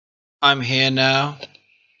I'm here now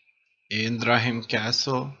in Drahim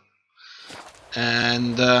Castle,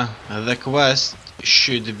 and the quest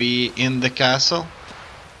should be in the castle.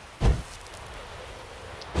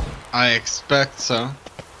 I expect so.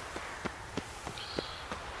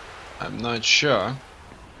 I'm not sure.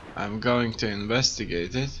 I'm going to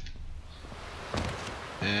investigate it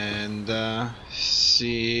and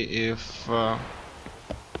see if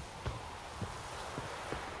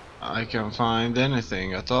I can find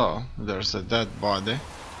anything at all. There's a dead body,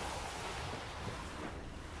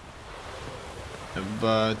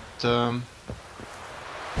 but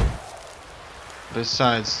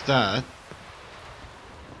besides that,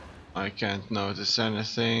 I can't notice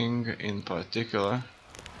anything in particular.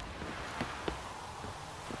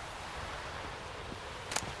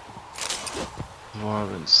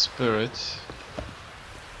 Dwarven spirit.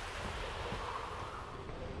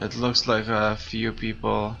 It looks like a few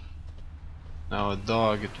people, now a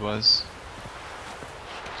dog it was,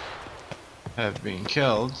 have been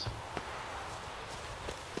killed,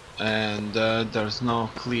 and there's no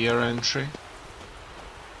clear entry.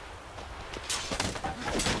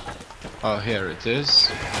 Oh, here it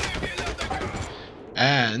is.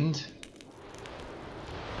 And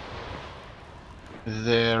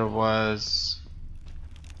there was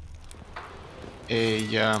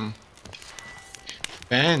a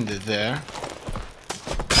band there.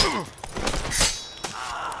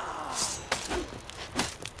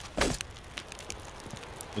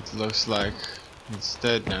 It looks like it's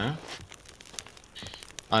dead now.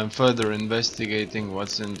 I'm further investigating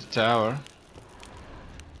what's in the tower.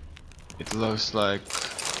 It looks like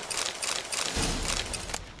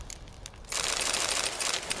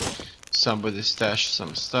somebody stashed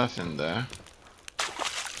some stuff in there.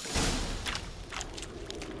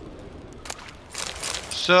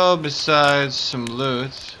 So besides some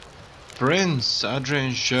loot, Prince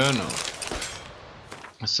Adrian's journal.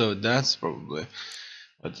 So that's probably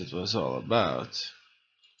what it was all about.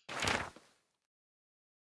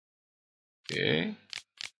 Okay.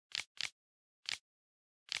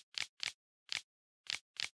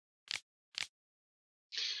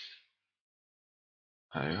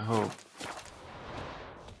 I hope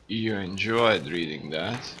you enjoyed reading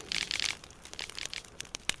that.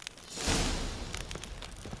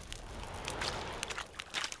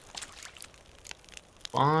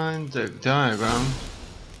 Find the diagram.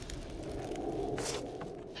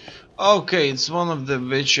 Okay, it's one of the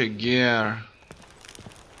Witcher gear.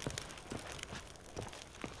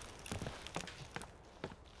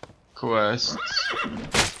 Quests.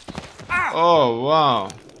 Oh wow,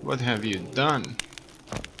 what have you done?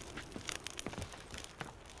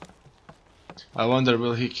 I wonder,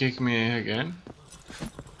 will he kick me again?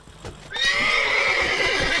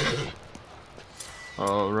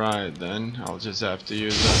 Alright then, I'll just have to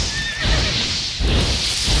use that.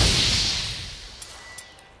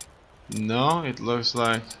 No, it looks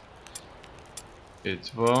like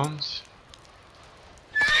it won't.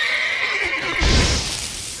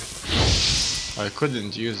 I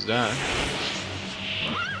couldn't use that.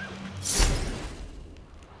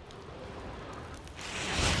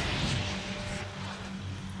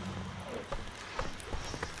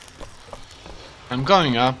 I'm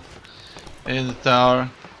going up in the tower.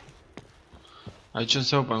 I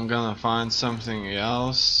just hope I'm gonna find something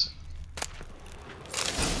else.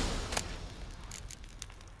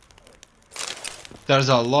 There's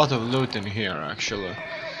a lot of loot in here actually.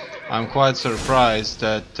 I'm quite surprised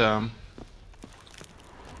that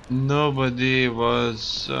nobody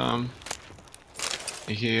was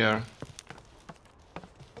here,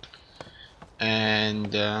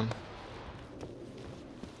 and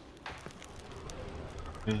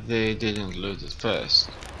they didn't loot it first.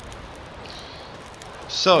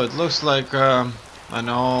 So it looks like an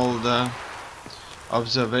old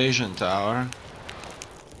observation tower.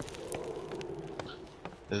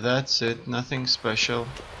 That's it, nothing special.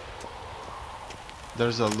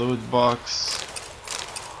 There's a loot box,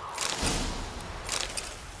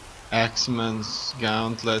 axemans,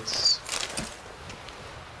 gauntlets.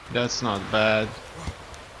 That's not bad.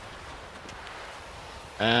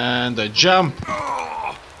 And a jump!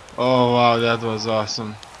 Oh wow, that was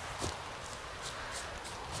awesome.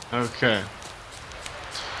 Okay.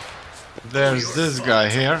 There's this guy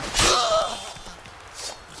here.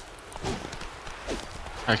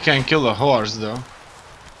 I can't kill a horse though.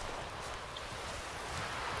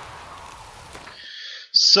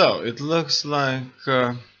 So it looks like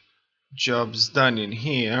job's done in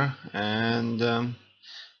here, and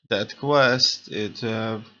that quest, it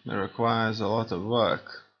requires a lot of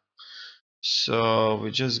work. So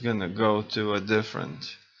we're just gonna go to a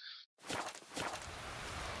different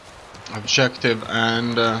objective,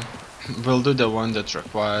 and we'll do the one that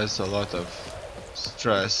requires a lot of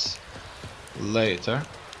stress later.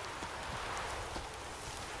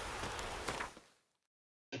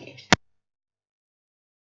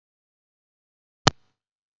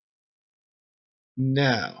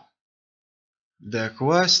 Now, the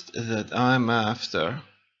quest that I'm after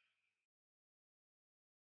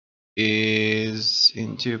is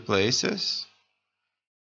in two places.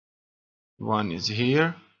 One is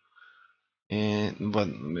here, and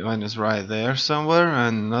one is right there somewhere,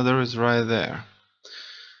 and another is right there.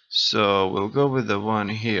 So we'll go with the one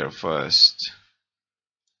here first,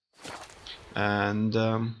 and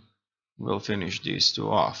we'll finish these two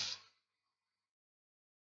off.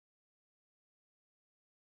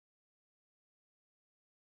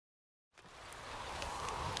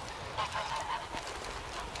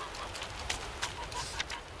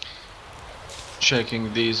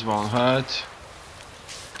 Checking these won't hurt.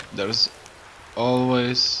 There's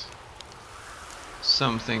always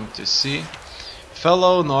something to see.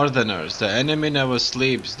 Fellow Northerners, the enemy never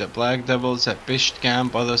sleeps. The Black Devils have pitched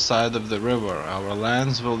camp other side of the river. Our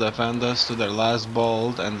lands will defend us to their last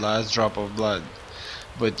bolt and last drop of blood.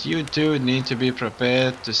 But you too need to be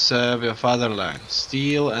prepared to serve your fatherland.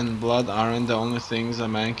 Steel and blood aren't the only things a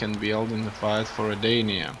man can wield in the fight for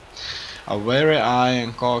Redania. A wary eye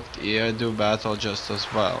and cocked ear do battle just as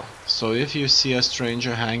well. So if you see a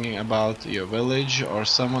stranger hanging about your village or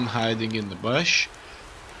someone hiding in the bush,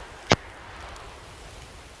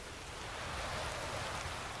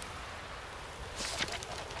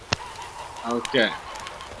 okay,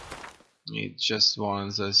 it just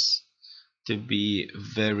wants us to be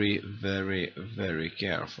very, very, very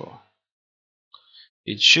careful.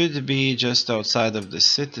 It should be just outside of the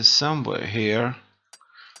city somewhere here,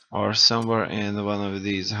 or somewhere in one of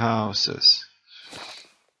these houses.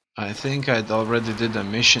 I think I'd already did a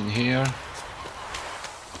mission here,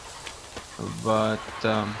 but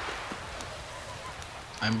I'm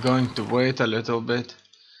going to wait a little bit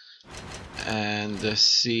and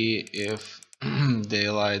see if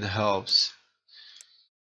daylight helps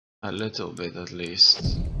a little bit at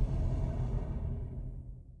least.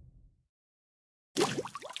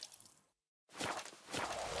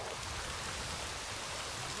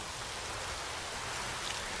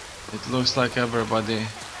 It looks like everybody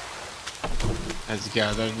has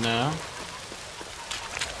gathered now.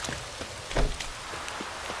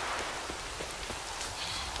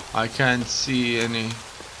 I can't see any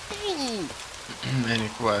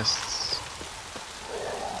quests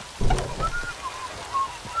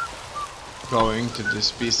going to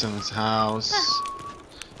this peasant's house,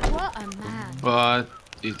 What a man. but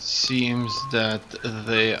it seems that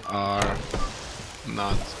they are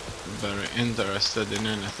not very interested in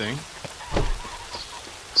anything.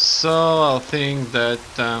 So I'll think that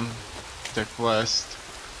the quest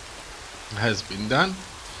has been done,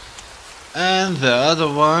 and the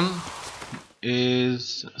other one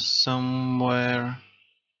is somewhere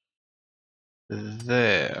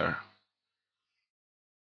there.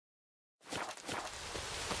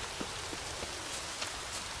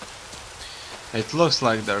 It looks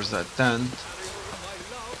like there's a tent.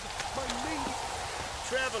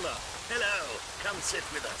 Traveler, hello. Come sit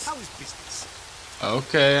with us. How is business?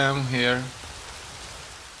 Okay, I'm here.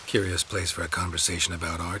 Curious place for a conversation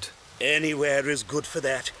about art. Anywhere is good for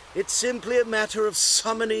that. It's simply a matter of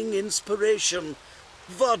summoning inspiration.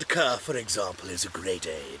 Vodka, for example, is a great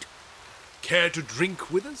aid. Care to drink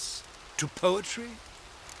with us? To poetry?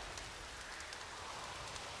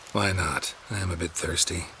 Why not? I am a bit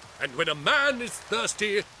thirsty. And when a man is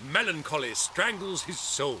thirsty, melancholy strangles his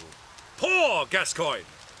soul. Pour, Gascoigne!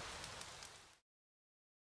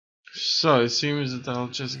 So it seems that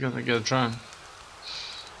I'm just gonna get drunk.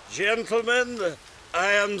 Gentlemen,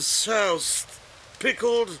 I am soused,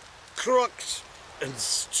 pickled, crocked, and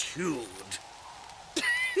stewed.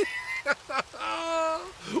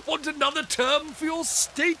 Want another term for your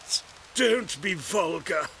state? Don't be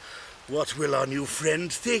vulgar. What will our new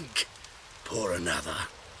friend think? Pour another.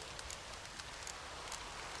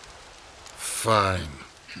 Fine.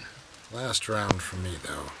 Last round for me,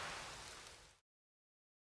 though.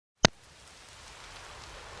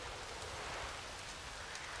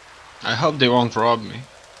 I hope they won't rob me.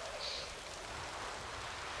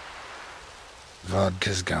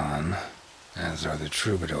 Vodka's gone, as are the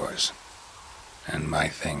troubadours. And my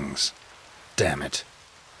things. Damn it.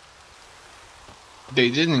 They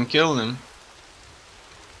didn't kill him.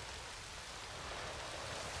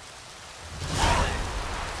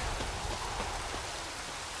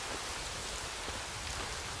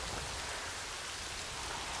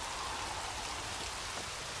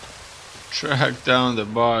 Track down the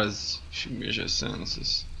bars. Measure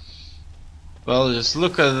senses. Well, just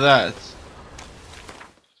look at that.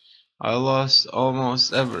 I lost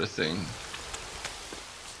almost everything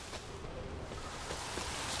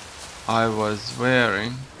I was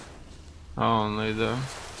wearing. Only though.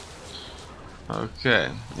 Okay,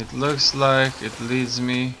 it looks like it leads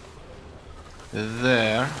me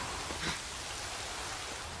there.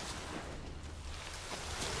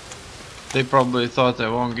 They probably thought I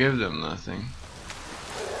won't give them nothing.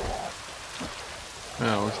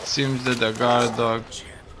 No, it seems that the guard dog.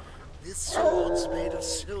 This sword's made of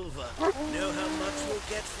silver. Know how much we'll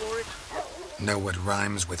get for it? Know what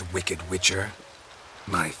rhymes with wicked witcher?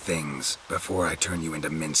 My things, before I turn you into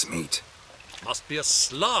mincemeat. Must be a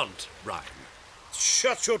slant rhyme.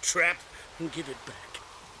 Shut your trap and give it back.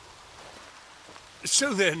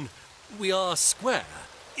 So then, we are square,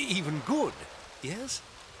 even good, yes?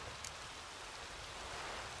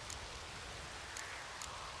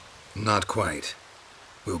 Not quite.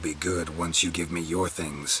 We'll be good once you give me your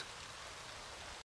things.